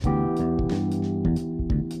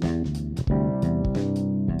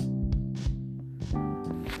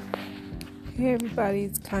Hey everybody,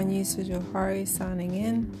 it's Kanye Sujohari signing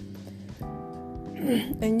in.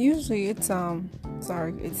 And usually it's October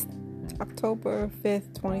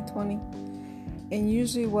 5th, 2020. And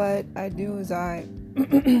usually what I do is I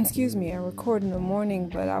record in the morning,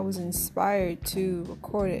 but I was inspired to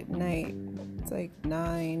record at night. It's like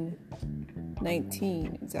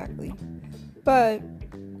 9:19 exactly. But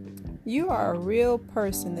you are a real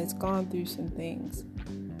person that's gone through some things.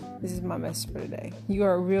 This is my message for today. You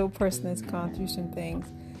are a real person that's gone through some things.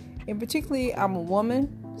 And particularly, I'm a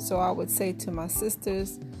woman, so I would say to my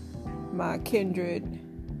sisters, my kindred,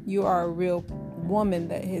 you are a real woman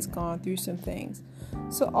that has gone through some things.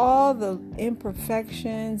 So all the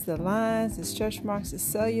imperfections, the lines, the stretch marks, the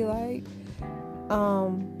cellulite,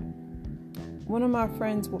 one of my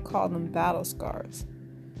friends will call them battle scars.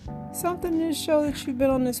 Something to show that you've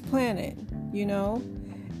been on this planet,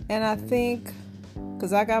 And I think,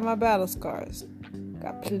 because I got my battle scars,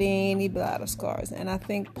 got plenty battle scars, and I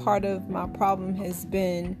think part of my problem has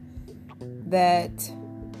been that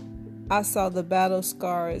I saw the battle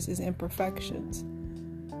scars as imperfections,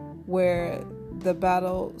 where the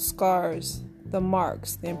battle scars, the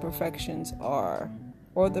marks, the imperfections or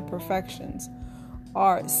the perfections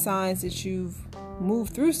are signs that you've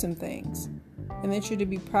moved through some things. And that you're to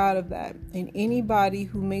be proud of that. And anybody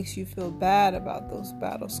who makes you feel bad about those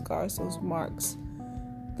battle scars, those marks,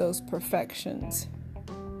 those perfections,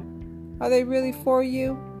 are they really for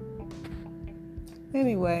you?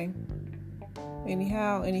 Anywho,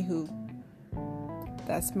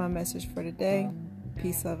 that's my message for today.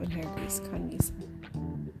 Peace, love, and hair grease. Kanye.